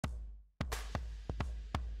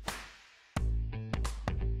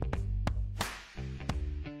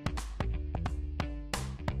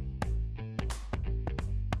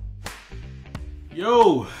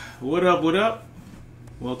Yo, what up, what up?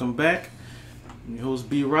 Welcome back. I'm your host,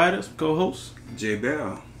 Bwriter, co-host J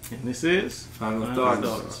Bell. And this is Final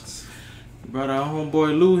Thoughts. We brought our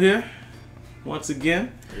homeboy Lou here once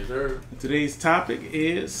again. Yes, sir. Today's topic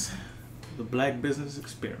is the black business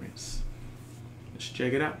experience. Let's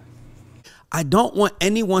check it out. I don't want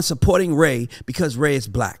anyone supporting Ray because Ray is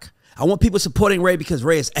black. I want people supporting Ray because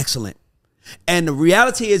Ray is excellent. And the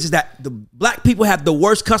reality is that the black people have the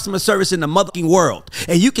worst customer service in the motherfucking world.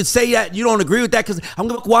 And you can say that you don't agree with that because I'm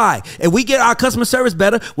going to why. If we get our customer service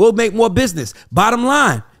better, we'll make more business. Bottom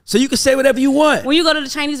line. So you can say whatever you want. When you go to the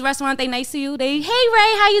Chinese restaurant, they nice to you. They, hey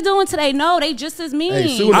Ray, how you doing today? No, they just as mean.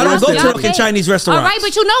 Hey, I don't go to fucking Chinese restaurants. All right,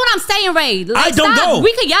 but you know what I'm saying, Ray. Like, I don't go.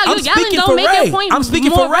 We could yell and go make your point. I'm speaking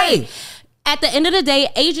for Ray. At the end of the day,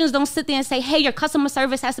 Asians don't sit there and say, hey, your customer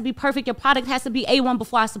service has to be perfect. Your product has to be A1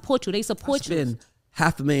 before I support you. They support you. I spend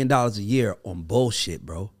 $500,000 a year on bullshit,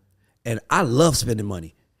 bro. And I love spending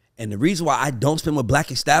money. And the reason why I don't spend with black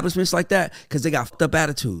establishments like that, because they got fucked up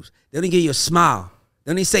attitudes. They don't give you a smile. They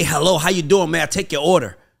don't even say, hello, how you doing, man? I take your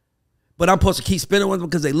order. But I'm supposed to keep spending with them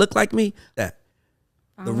because they look like me?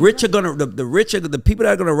 The rich are gonna, the people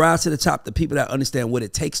that are gonna rise to the top, the people that understand what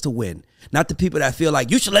it takes to win. Not the people that feel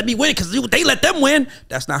like you should let me win because they let them win.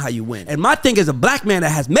 That's not how you win. And my thing is, a black man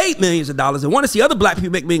that has made millions of dollars and want to see other black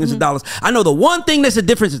people make millions of dollars, I know the one thing that's the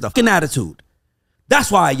difference is the fucking attitude.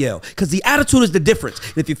 That's why I yell, because the attitude is the difference.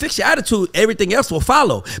 And if you fix your attitude, everything else will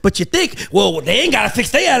follow. But you think, well, they ain't gotta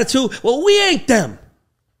fix their attitude. Well, we ain't them.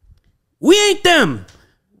 We ain't them.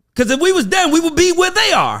 Because if we was them, we would be where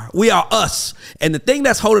they are. We are us. And the thing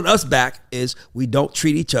that's holding us back is we don't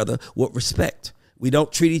treat each other with respect. We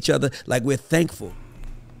don't treat each other like we're thankful.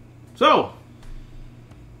 So,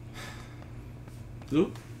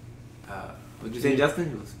 Lou? What'd you say, Justin?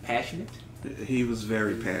 He was passionate? He was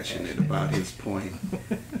very passionate about his point.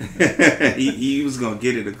 he was gonna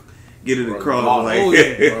get it across. Like,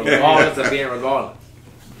 regardless of being regardless.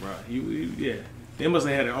 Right. Yeah. They must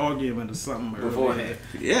have had an argument or something beforehand.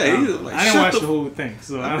 Yeah, he was like, I didn't watch the whole thing,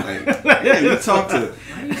 so I'm like, yeah, you talk to.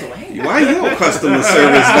 Why your customer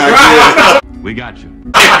service not good? We got you.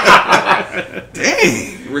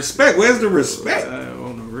 Dang, respect. Where's the respect?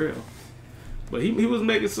 On the real. But he was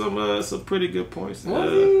making some pretty good points.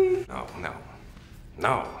 No.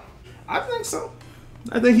 I think so.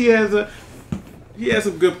 I think he has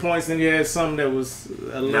some good points, and he had some that was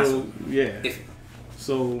a little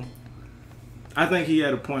So I think he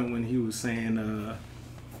had a point when he was saying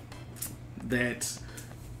that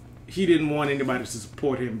he didn't want anybody to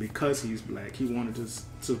support him because he's black. He wanted to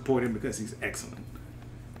support him because he's excellent.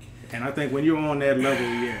 And I think when you're on that level,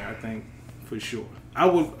 yeah, I think for sure. I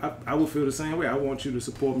would feel the same way. I want you to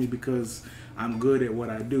support me because I'm good at what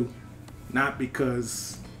I do, not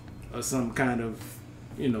because of some kind of,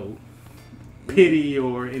 pity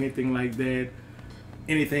or anything like that,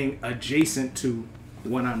 anything adjacent to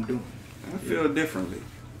what I'm doing. I feel differently.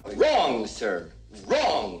 Wrong, sir.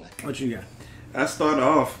 Wrong. What you got? I start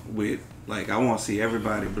off with, like, I want to see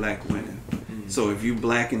everybody black winning. So if you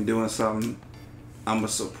black and doing something, I'm going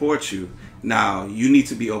to support you. Now, you need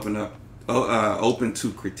to be open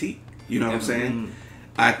to critique. You know what I'm saying?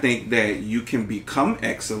 I think that you can become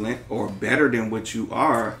excellent or better than what you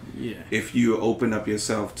are if you open up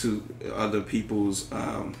yourself to other people's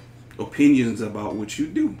opinions about what you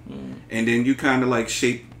do. And then you kind of like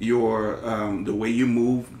shape your the way you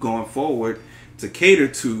move going forward to cater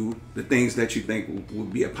to the things that you think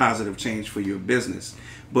would be a positive change for your business.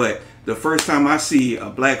 But the first time I see a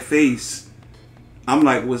black face, I'm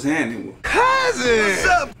like, what's happening? Cousin! What's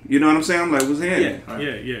up? You know what I'm saying? I'm like, what's happening?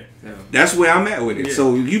 Yeah. That's where I'm at with it.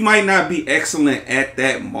 So you might not be excellent at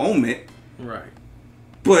that moment. Right.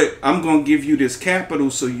 But I'm going to give you this capital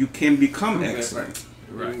so you can become excellent.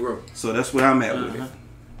 Right. So that's where I'm at with it.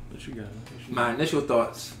 What you got? My initial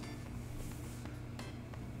thoughts.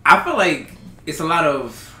 I feel like it's a lot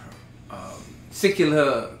of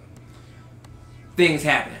secular things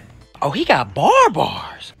happening. Oh, he got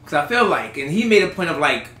bars. Because I feel like, and he made a point of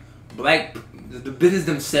like the business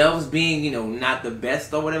themselves being, not the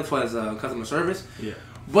best or whatever as far as customer service. Yeah.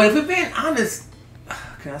 But if we're being honest,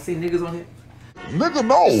 can I say niggas on here? Nigga,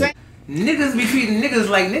 no. Niggas be treating niggas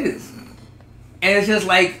like niggas. And it's just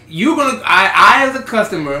like, I as a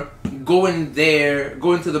customer, go into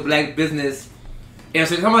the black business, and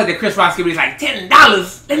so something like the Chris Rock skit, like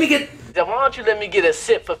 $10, let me get, Why don't you let me get a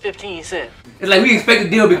sip for 15 cents? It's like we expect a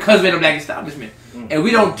deal because we're in a black establishment. And we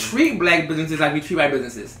don't treat black businesses like we treat white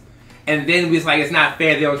businesses. And then it's like, it's not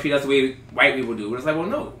fair they don't treat us the way white people do. But it's like, well,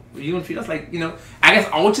 no. You don't treat us like, I guess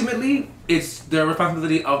ultimately, it's the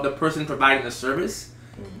responsibility of the person providing the service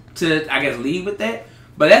to, I guess, lead with that.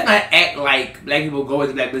 But let's not act like black people go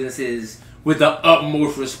into black businesses with the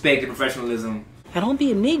utmost respect and professionalism. Now don't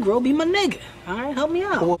be a Negro, be my nigga. All right, help me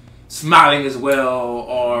out. Smiling as well,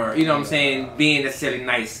 or you know what I'm saying, being necessarily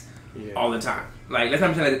nice all the time. Like that's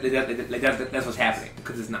what I'm saying. That's what's happening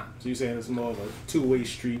because it's not. So you're saying it's more of a two-way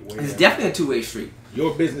street. Where It's definitely a two-way street.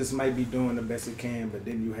 Your business might be doing the best it can, but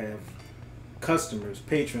then you have customers,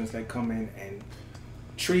 patrons that come in and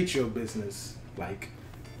treat your business like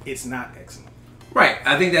it's not excellent. Right.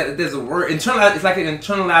 I think that there's a word internalized. It's like an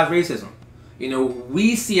internalized racism. You know,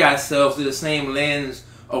 we see ourselves through the same lens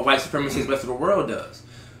of white supremacy as the rest of the world does.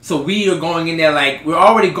 So we are going in there like we're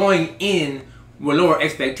already going in with lower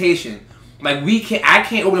expectation. Like I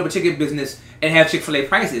can't open up a chicken business and have Chick-fil-A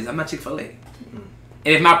prices. I'm not Chick-fil-A. Mm-hmm.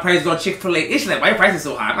 And if my prices are Chick-fil-A, it's like why your price is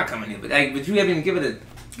so high. I'm not coming in, but you haven't even given it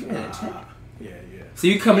a check. Yeah. So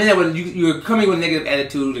you come in there with you're coming with a negative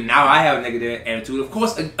attitude, and now I have a negative attitude. Of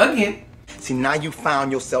course, again. See, now you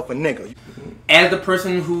found yourself a nigga. As the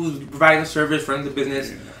person who's providing a service, running the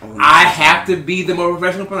business, I have to be the more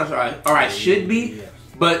professional person, or I should be. Yeah.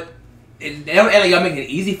 But y'all making it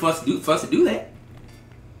easy for us to do that.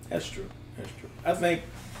 That's true. I think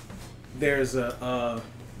there's a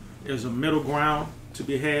middle ground to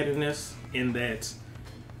be had in this. In that,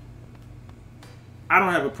 I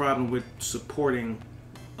don't have a problem with supporting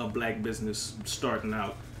a black business starting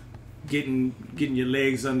out, getting your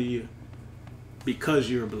legs under you because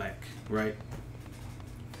you're black, right?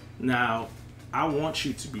 Now, I want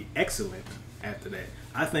you to be excellent after that.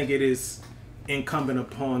 I think it is incumbent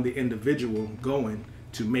upon the individual going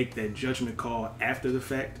to make that judgment call after the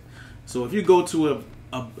fact. So if you go to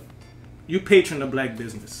you patron a black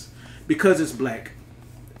business because it's black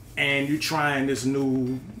and you're trying this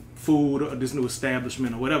new food or this new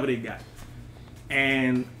establishment or whatever they got,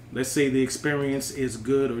 and let's say the experience is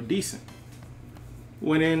good or decent,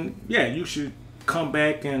 well then, yeah, you should come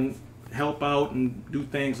back and help out and do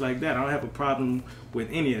things like that. I don't have a problem with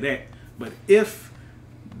any of that. But if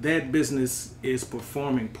that business is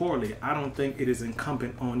performing poorly, I don't think it is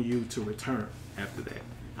incumbent on you to return after that.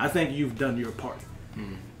 I think you've done your part.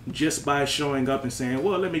 Just by showing up and saying,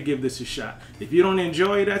 well, let me give this a shot. If you don't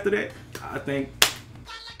enjoy it after that, I think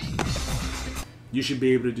you should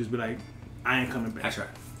be able to just be like, I ain't coming back. That's right.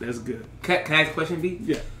 That's good. Can I ask a question, B?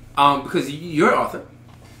 Yeah. Because you're an author.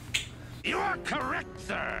 You're correct,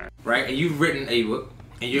 sir. Right? And you've written a book.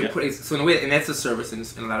 And you're putting, so in a way, and that's a service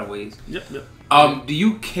in a lot of ways. Yep. Do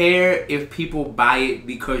you care if people buy it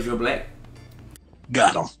because you're black?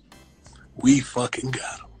 Got them. We fucking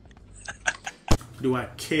got them. Do I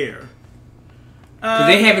care? Because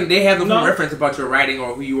they have no reference about your writing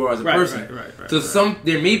or who you are as a person. Right. So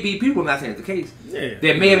there may be people, I'm not saying it's the case. Yeah.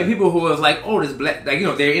 There may have been people who was like, oh, this black, like, you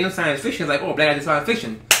know, they're into science fiction. It's like, oh, black guy did science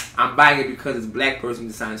fiction. I'm buying it because it's black person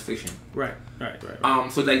in science fiction. Right.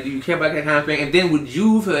 So like, do you care about that kind of thing? And then would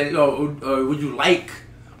you feel like, or would you like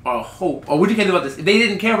or hope, or would you care about this? If they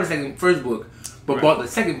didn't care about the first book, but bought the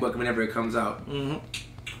second book whenever it comes out. Mm-hmm.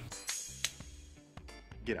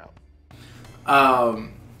 Get out.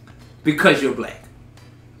 Because you're black.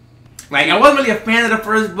 Like, I wasn't really a fan of the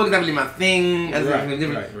first book, not really my thing.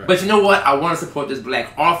 Right. But you know what? I want to support this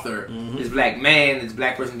black author, this black man, this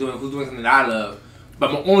black person who's doing something that I love. But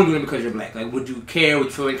I'm only doing it because you're black. Like, would you care? Would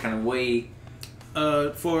you feel any kind of way?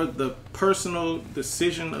 For the personal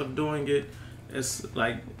decision of doing it, it's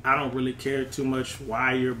like, I don't really care too much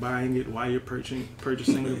why you're buying it, why you're purchasing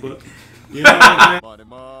the book. You know what I'm saying?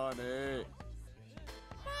 Money.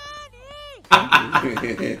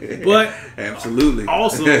 But absolutely.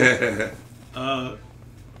 Also,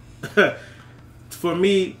 for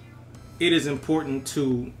me, it is important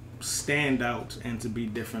to stand out and to be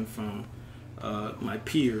different from my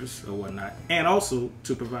peers or whatnot, and also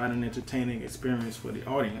to provide an entertaining experience for the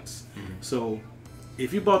audience. So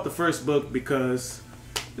if you bought the first book because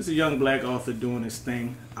it's a young black author doing his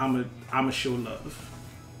thing, I'm a show love.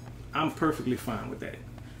 I'm perfectly fine with that.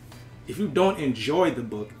 If you don't enjoy the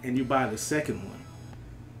book and you buy the second one,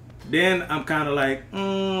 then I'm kind of like,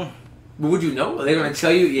 But would you know? Are they gonna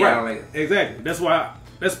tell you? Yeah, right. Exactly. That's why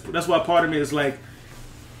part of me is like,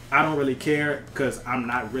 I don't really care because I'm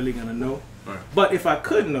not really gonna know. Right. But if I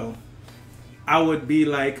could know, I would be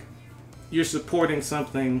like, you're supporting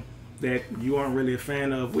something that you aren't really a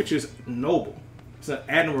fan of, which is noble. It's an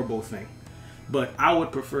admirable thing. But I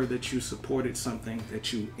would prefer that you supported something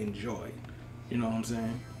that you enjoyed. You know what I'm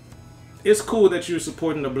saying? It's cool that you're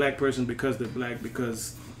supporting a black person because they're black,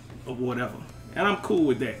 because of whatever. And I'm cool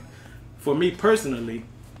with that. For me personally,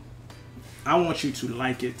 I want you to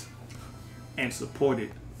like it and support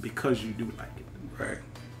it because you do like it. Right.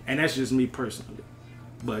 And that's just me personally.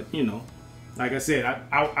 But, you know, like I said,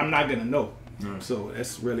 I'm not going to know. So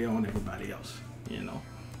that's really on everybody else, you know.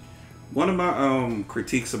 One of my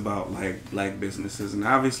critiques about like black businesses, and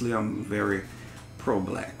obviously I'm very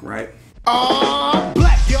pro-black, right? I'm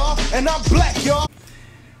black, y'all, and I'm black, y'all.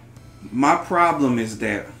 My problem is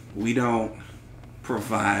that we don't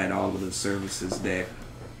provide all of the services that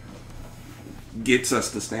gets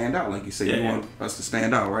us to stand out. Like you said, you want us to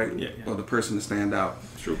stand out, right? Yeah. Or the person to stand out.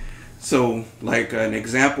 True. So, like an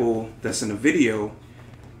example that's in a video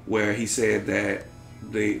where he said that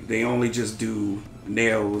they only just do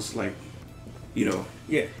nails, like, you know,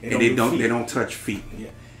 and they don't touch feet. Yeah.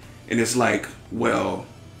 And it's like, well,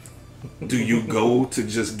 do you go to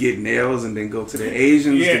just get nails and then go to the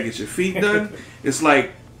Asians to get your feet done? It's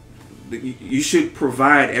like you should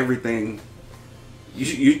provide everything.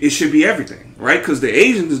 It should be everything, right? Because the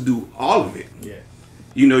Asians do all of it. Yeah.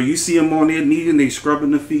 You know, you see them on their knee and they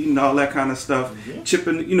scrubbing the feet and all that kind of stuff,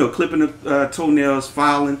 chipping, you know, clipping the toenails,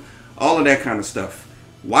 filing, all of that kind of stuff.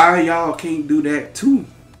 Why y'all can't do that too?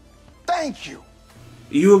 Thank you.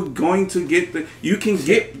 You're going to you can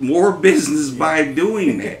get more business by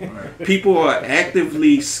doing that. People are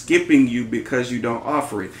actively skipping you because you don't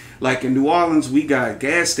offer it. Like in New Orleans, we got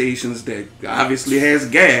gas stations that obviously has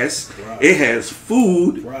gas. It has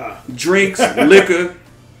food, drinks, liquor.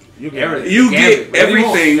 You get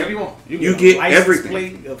everything. You get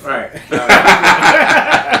everything. Right.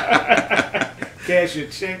 Cash your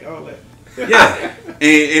check, all that. Yeah,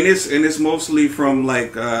 and it's mostly from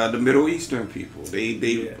like the Middle Eastern people.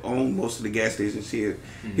 They own most of the gas stations here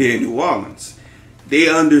in New Orleans. They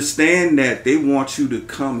understand that they want you to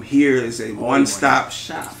come here as a one-stop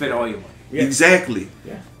shop. Spend all your money. Yeah. Exactly.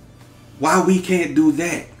 Yeah. Why we can't do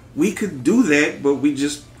that? We could do that, but we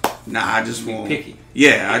just I just want picky.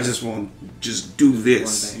 Yeah, I just want just do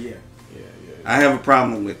this. Yeah. I have a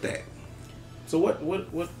problem with that. So what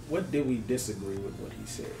did we disagree with what he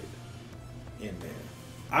said in there?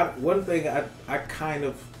 One thing I kind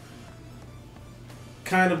of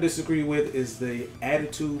disagree with is the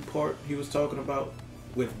attitude part he was talking about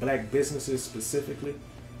with black businesses specifically.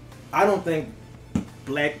 I don't think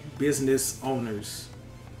black business owners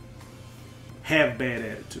have bad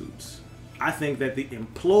attitudes. I think that the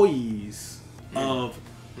employees of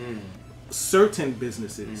certain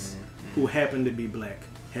businesses who happen to be black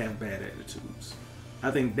have bad attitudes.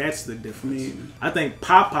 I think that's the difference. I think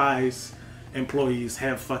Popeye's employees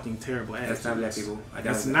have fucking terrible attitudes. That's not black people.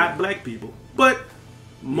 That's not black people. But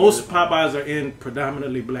most Popeyes are in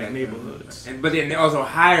predominantly black neighborhoods. But then they're also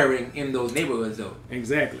hiring in those neighborhoods, though.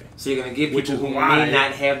 Exactly. So you're going to get people who may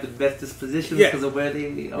not have the best dispositions because of where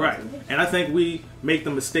they are. Right. And I think we make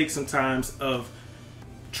the mistake sometimes of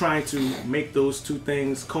trying to make those two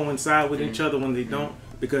things coincide with each other when they don't.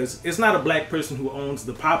 Because it's not a black person who owns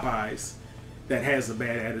the Popeyes that has a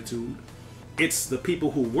bad attitude. It's the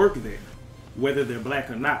people who work there, whether they're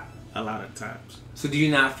black or not, a lot of times. So do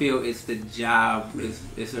you not feel it's the job,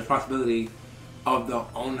 it's the responsibility of the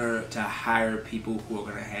owner to hire people who are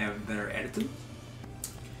going to have better attitudes?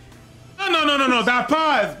 No, that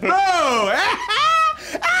pause, bro.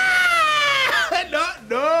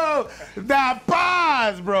 No, that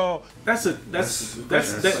pause, bro. That's a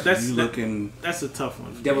tough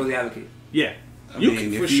one. Devil's advocate. Yeah.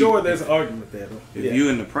 For sure there's an argument there though. If you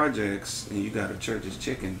in the projects and you got a Church's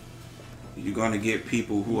Chicken, you're going to get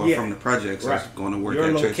people who are from the projects that's going to work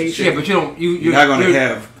at Church's Chicken. Yeah, but you're not going to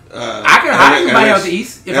have I can hire somebody out the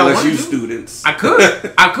East if I wanted to. students. I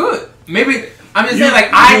could. Maybe I'm just saying, like,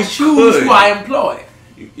 I choose who I employ.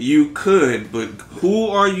 You could, but who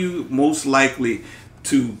are you most likely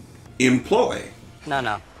to employ?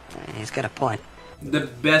 No. He's got a point. The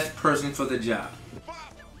best person for the job.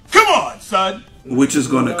 Come on, son. Which is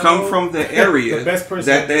going to come from the area. The best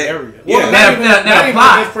person in the area. Yeah,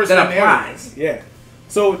 that applies. Yeah.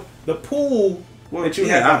 So the pool that you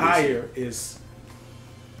have to hire is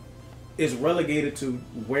relegated to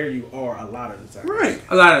where you are a lot of the time. Right.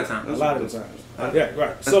 A lot of the time. Yeah,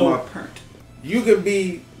 right. That's so my part. You can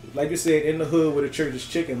be, like you said, in the hood with a Church's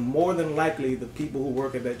Chicken. More than likely, the people who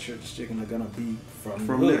work at that Church's Chicken are gonna be from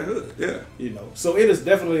the hood. Yeah. You know, so it is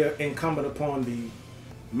definitely incumbent upon the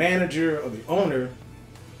manager or the owner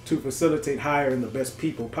to facilitate hiring the best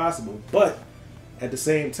people possible. But at the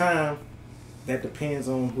same time, that depends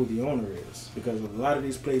on who the owner is, because a lot of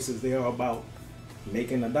these places, they are about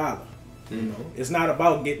making a dollar. You know, it's not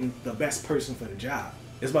about getting the best person for the job.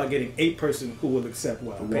 It's about getting a person who will accept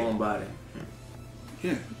what I pay. Warm body.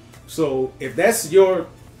 Yeah. So if that's your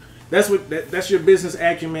business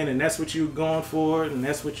acumen and that's what you're going for and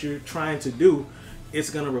that's what you're trying to do, it's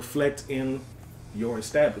gonna reflect in your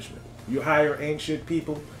establishment. You hire ain't shit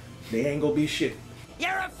people, they ain't gonna be shit. You're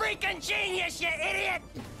a freaking genius, you idiot!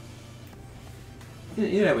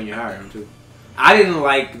 You know when you hire them too. I didn't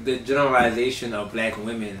like the generalization of black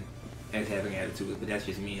women as having attitudes, but that's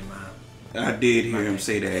just me and mine. I did hear him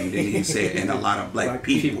say that, and then he said, and a lot of black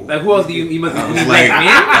people. Like, who else do you must mean like, black men?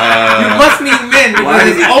 You must mean men because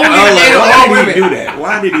it's only why women. did he do that?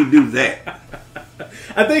 Why did he do that?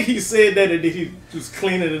 I think he said that, and then he was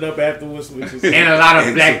cleaning it up afterwards, which is and a lot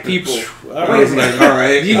of black people. I was like, all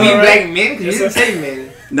right. Do you mean black men? Because you didn't say men.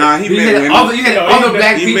 Nah, he meant women. You said other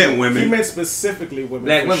black people. He meant women. He meant specifically women.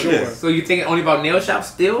 Black women. Sure. So you thinking only about nail shops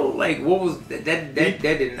still? Like, what was that? That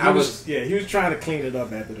didn't. He was trying to clean it up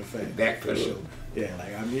after the fact. Back for sure. Yeah,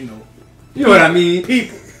 like I mean, you know what I mean.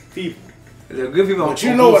 People. They're good people. But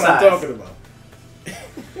you know what I'm talking about.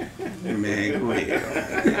 Man, go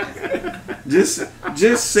ahead.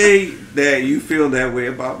 Just say that you feel that way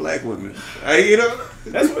about black women. You know,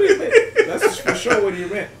 that's what he meant. That's for sure what he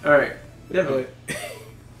meant. All right, definitely.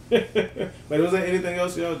 But was there anything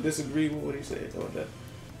else y'all disagree with what he said about that?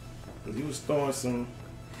 Because he was throwing some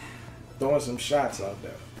shots out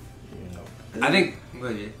there. You know. I think. Go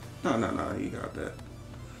ahead. No, you got that.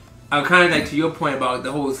 I'm kind of like to your point about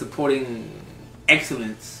the whole supporting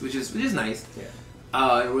excellence, which is nice. Yeah.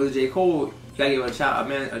 And with J. Cole, you gotta give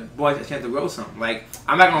a boy a chance to grow something. Like,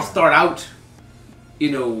 I'm not gonna start out,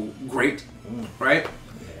 great, right?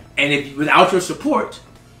 Yeah. And without your support,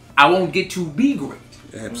 I won't get to be great.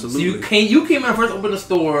 Absolutely. So you came in first, opened the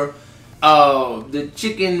store. The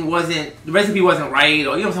recipe wasn't right,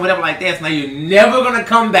 or whatever like that. So now you're never gonna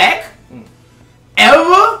come back,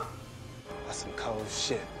 ever. That's some cold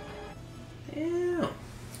shit. Yeah.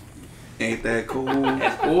 Ain't that cool?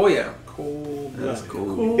 That's cool, yeah. Cool. That's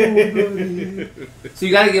cool. So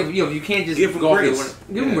you gotta give. You can't just give them go grace.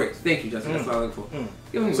 Give them grace. Thank you, Justin. That's what I look for.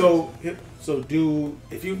 Give them grace. So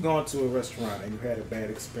if you've gone to a restaurant and you had a bad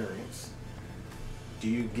experience, do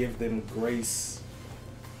you give them grace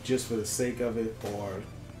just for the sake of it, or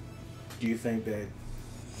do you think that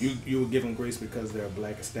you would give them grace because they're a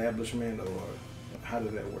black establishment, or how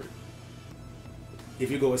does that work?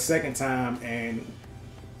 If you go a second time and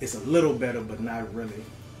it's a little better, but not really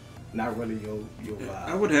your vibe.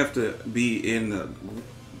 I would have to be in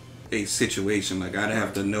a situation, like I'd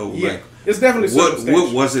have to know, like it's definitely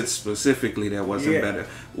what was it specifically that wasn't better?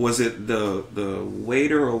 Was it the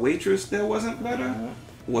waiter or waitress that wasn't better?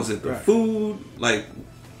 Was it the food? Like,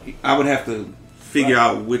 I would have to figure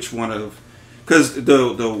out which one of, because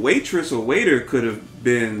the waitress or waiter could have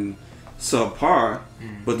been subpar,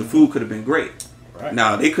 but the food could have been great. Right.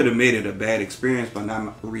 Now, they could have made it a bad experience by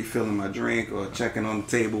not refilling my drink or checking on the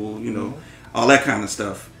table, all that kind of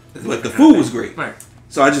stuff. But the food was great. Right.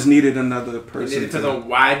 So I just needed another person. It depends on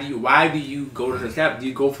why do you go to the tap? Do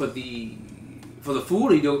you go for the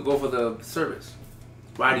food, or you go for the service?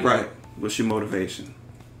 Why do you? Right. What's your motivation?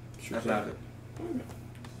 That's about it.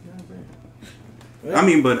 I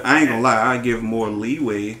mean, but I ain't gonna lie. I give more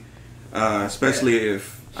leeway, especially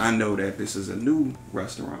if I know that this is a new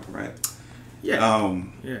restaurant, right? Yeah.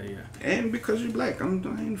 And because you're black, I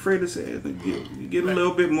ain't afraid to say it. You get a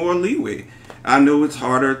little bit more leeway. I know it's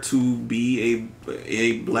harder to be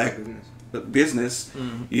a black business,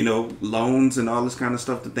 loans and all this kind of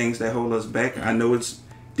stuff, the things that hold us back. I know it's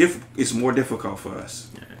more difficult for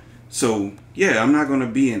us. Yeah. So, yeah, I'm not going to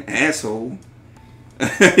be an asshole.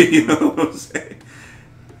 You know what I'm saying?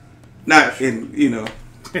 I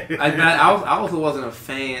also wasn't a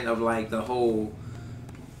fan of, like, the whole...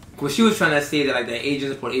 Because she was trying to say that, like, the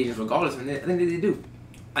agents support agents regardless, and I think they do.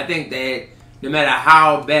 I think that no matter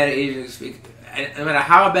how bad an Asian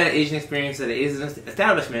experience at an Asian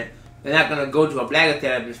establishment, they're not going to go to a black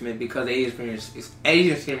establishment because the Asian experience... excuse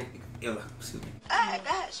me.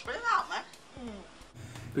 Spit it out, man.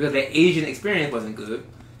 Because the Asian experience wasn't good,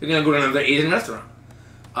 they're going to go to another Asian restaurant.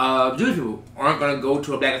 Jewish people aren't going to go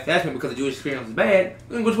to a black establishment because the Jewish experience was bad.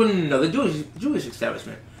 They're going to go to another Jewish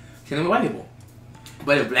establishment. Same with white people.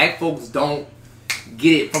 But if black folks don't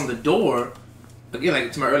get it from the door, again,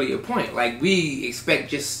 like to my earlier point, like we expect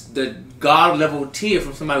just the God level tier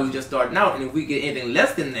from somebody who's just starting out, and if we get anything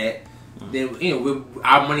less than that, then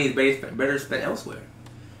our money is better spent elsewhere.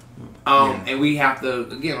 And we have to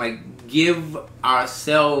again like give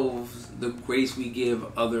ourselves the grace we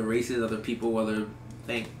give other races, other people, other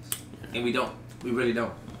things, and we don't. We really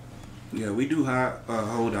don't. Yeah, we do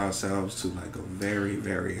hold ourselves to like a very,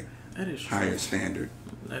 very higher standard.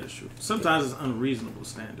 That is true. Sometimes it's unreasonable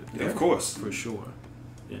standard. Yeah, of course, for sure.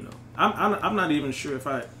 I'm not even sure if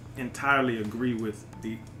I entirely agree with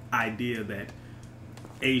the idea that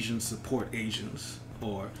Asians support Asians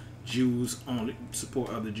or Jews only support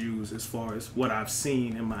other Jews. As far as what I've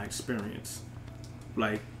seen in my experience,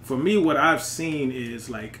 like for me, what I've seen is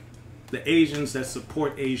like the Asians that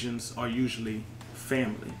support Asians are usually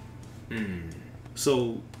family.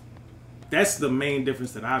 So that's the main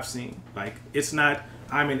difference that I've seen. Like, it's not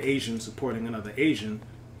I'm an Asian supporting another Asian.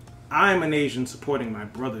 I'm an Asian supporting my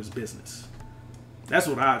brother's business. That's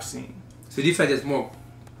what I've seen. So do you feel like it's more?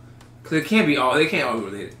 Because it can't all be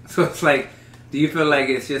related. So it's like, do you feel like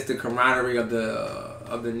it's just the camaraderie of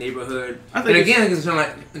the neighborhood? I think, and again, it's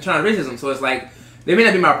trying racism. So it's like, they may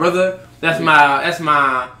not be my brother. That's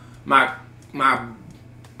my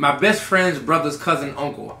best friend's brother's cousin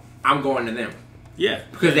uncle. I'm going to them. Yeah,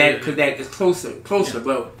 because that is closer. Yeah.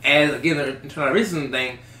 But as again the internal racism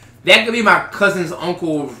thing, that could be my cousin's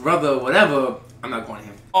uncle, brother, whatever. I'm not going to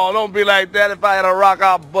him. Oh, don't be like that. If I had a rock,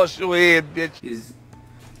 I'll bust your head, bitch. He's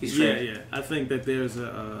yeah. I think that there's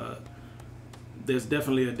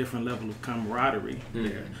definitely a different level of camaraderie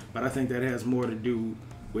there, but I think that has more to do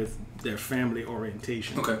with their family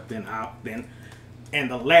orientation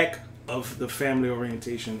and the lack of the family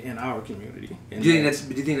orientation in our community. Do you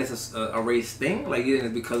think that's a race thing? Like, you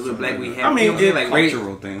think because we're black, we have. I mean, it's like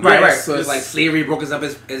cultural thing, right? So it's like slavery broke us up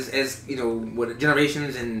as you know, with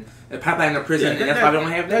generations and pipeline in prison, and that's why we don't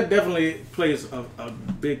have that. That definitely plays a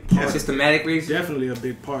big part. Systematic racism. Definitely a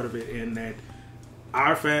big part of it, in that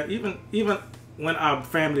our even when our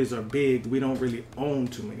families are big, we don't really own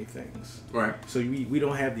too many things. Right. So we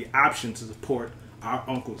don't have the option to support our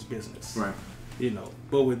uncle's business. Right. You know,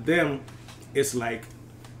 but with them, it's like,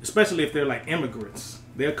 especially if they're like immigrants,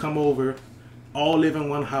 they'll come over, all live in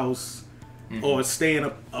one house, or stay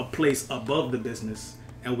in a place above the business,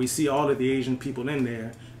 and we see all of the Asian people in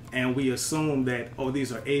there, and we assume that, oh,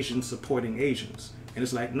 these are Asians supporting Asians, and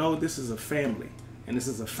it's like, no, this is a family, and this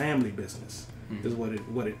is a family business. Is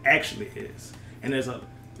what it actually is, and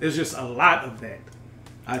there's just a lot of that,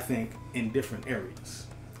 I think, in different areas.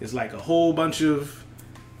 It's like a whole bunch of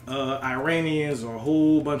Iranians or a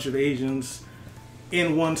whole bunch of Asians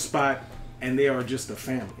in one spot, and they are just a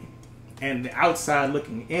family. And the outside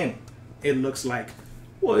looking in, it looks like,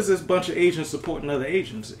 well, it's this bunch of Asians supporting other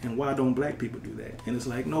Asians, and why don't black people do that? And it's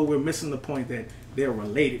like, no, we're missing the point that they're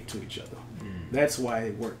related to each other. That's why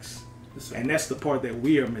it works. And that's the part that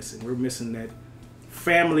we are missing. We're missing that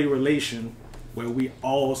family relation where we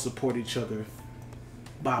all support each other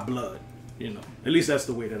by blood. You know, at least that's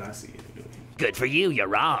the way that I see it. Good for you. You're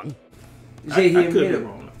wrong. Jay,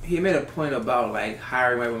 he made a point about like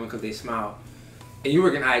hiring white women because they smile, and you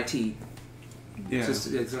work in IT. Yeah. To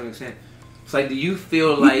some extent. It's like, do you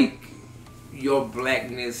feel like your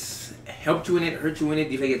blackness helped you in it, hurt you in it?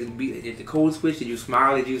 Do you think you had the code switch? Did you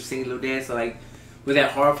smile? Did you sing a little dance? So like, was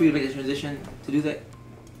that hard for you to make the transition to do that?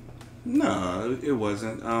 No, it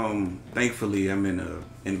wasn't. Thankfully, I'm in an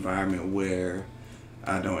environment where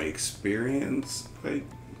I don't experience like,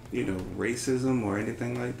 you know, racism or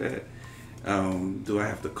anything like that. Do I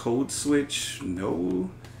have to code switch? No.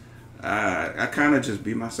 I kind of just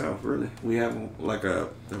be myself, really. We have like a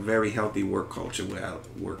very healthy work culture where I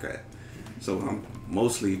work at. So I'm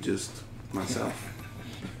mostly just myself.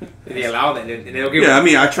 They allow that? Yeah, I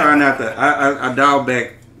mean, I try not to. I dial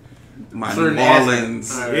back my New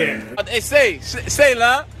Orleans. Hey, say,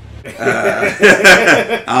 love.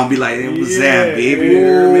 I'll be like, it was that, baby.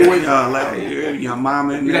 Your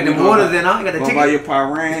mama. You got the waters in, huh? You got the ticket. Buy your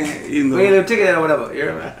paran, you know. Your ticket or whatever.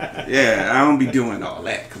 Yeah, I don't be doing all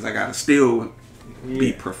that because I gotta still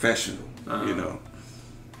be professional, you know.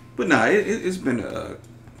 But nah, it's been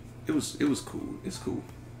it was cool. It's cool.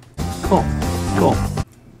 Cool.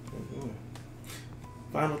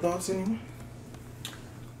 Final thoughts, anyone?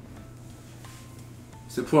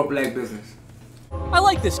 Support black business. I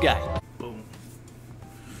like this guy. Boom.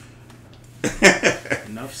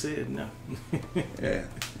 Enough said. No. Yeah,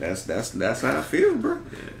 that's how I feel, bro.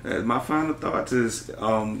 Yeah. My final thoughts is,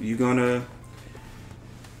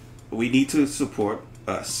 we need to support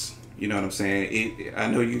us. You know what I'm saying? I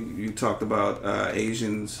know you talked about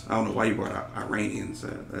Asians. I don't know why you brought up Iranians.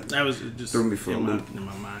 That was just threw me for a loop in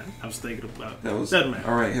my mind. I was thinking about that. Doesn't matter.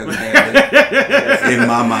 All right, in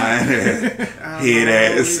my mind, head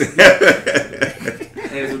ass.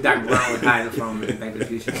 That's what Dr. Brown was hiding from Back to the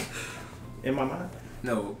Future. In my mind?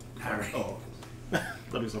 No, Harry. Oh. Thought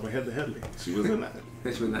he was talking about Heather Headley. She was in that. She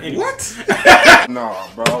was not. Anyway. What? No,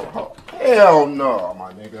 bro. Hell no,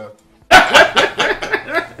 my nigga.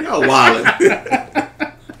 Y'all wildin'.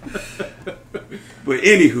 But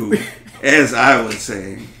anywho, as I was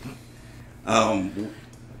saying,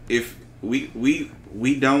 if we're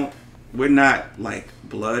not like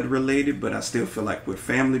blood related, but I still feel like we're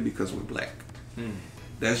family because we're black.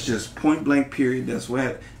 That's just point blank period. That's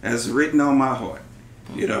written on my heart.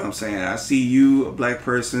 You know what I'm saying? I see you, a black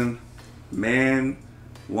person, man,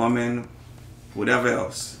 woman, whatever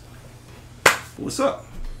else. What's up?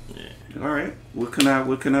 All right, what can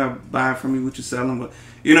I buy from you? What you selling? What,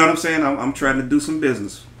 you know what I'm saying? I'm trying to do some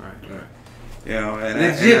business. Right. You know,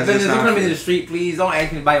 legit business. Don't come in the street, please. Don't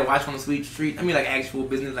ask me to buy a watch on the street. I mean, like actual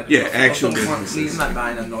business, like actual business. Please, I'm not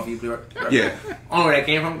buying nothing off you. Yeah. I don't know where that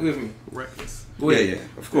came from. Give me. Reckless. Yeah,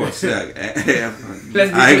 of course. Yeah. I agree.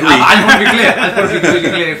 I want to be clear. I want to be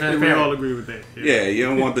completely clear. We all agree with that. Yeah, you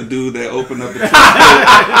don't want the dude that opened up the trunk.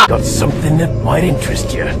 Got something that might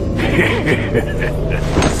interest you.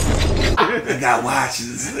 I got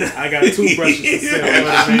watches. I got toothbrushes to sell.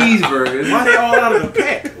 Cheeseburgers. Why they all out of the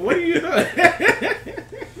pack? What are you doing?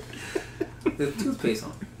 There's toothpaste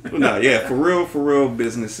on. No, yeah, for real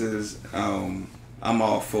businesses, I'm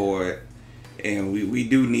all for it. And we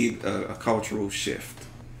do need a cultural shift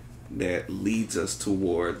that leads us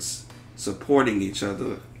towards supporting each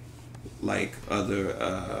other like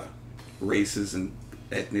other races and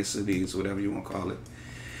ethnicities, whatever you want to call it.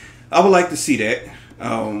 I would like to see that,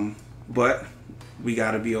 but we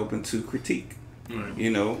got to be open to critique. Right.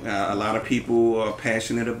 You know, a lot of people are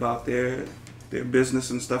passionate about their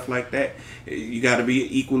business and stuff like that. You got to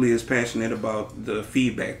be equally as passionate about the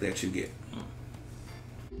feedback that you get.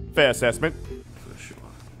 Fair assessment. For sure.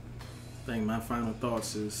 I think my final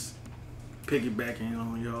thoughts is piggybacking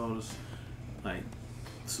on y'all's, like,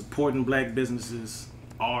 supporting black businesses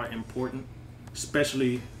are important,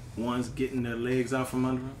 especially ones getting their legs out from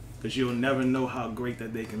under them, because you'll never know how great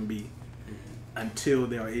that they can be until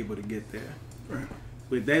they are able to get there. Right.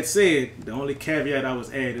 With that said, the only caveat I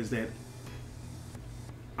was add is that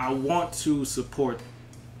I want to support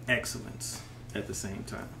excellence at the same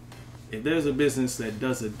time. If there's a business that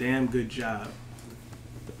does a damn good job,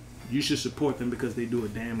 you should support them because they do a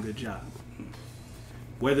damn good job,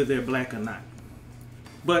 whether they're black or not.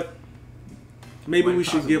 But maybe we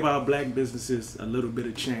should give our black businesses a little bit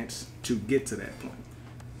of chance to get to that point.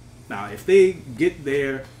 Now, if they get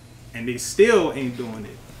there and they still ain't doing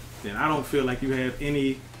it, then I don't feel like you have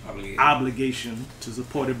any obligation to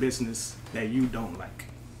support a business that you don't like.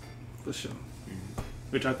 For sure.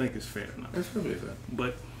 Which I think is fair enough. That's probably fair.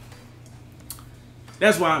 But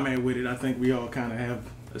that's why I'm at with it. I think we all kind of have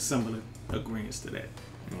a similar agreement to that.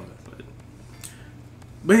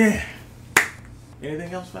 But yeah.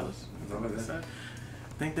 Anything else, fellas? I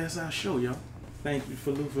think that's our show, y'all. Thank you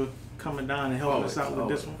for Lou for coming down and helping us out with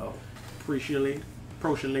this one. Appreciate it.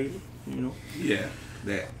 You know. Yeah,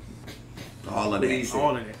 that. All of that.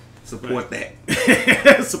 All of that. Support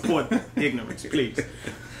that. Support ignorance, please.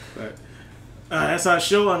 But that's our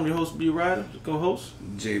show. I'm your host, Bwriter, co-host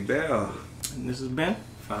J Bell. And this has been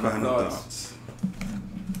Final Thoughts.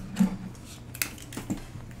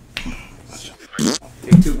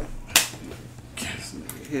 Take 2.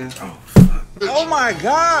 Yeah. Oh my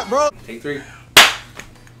God, bro. Take 3.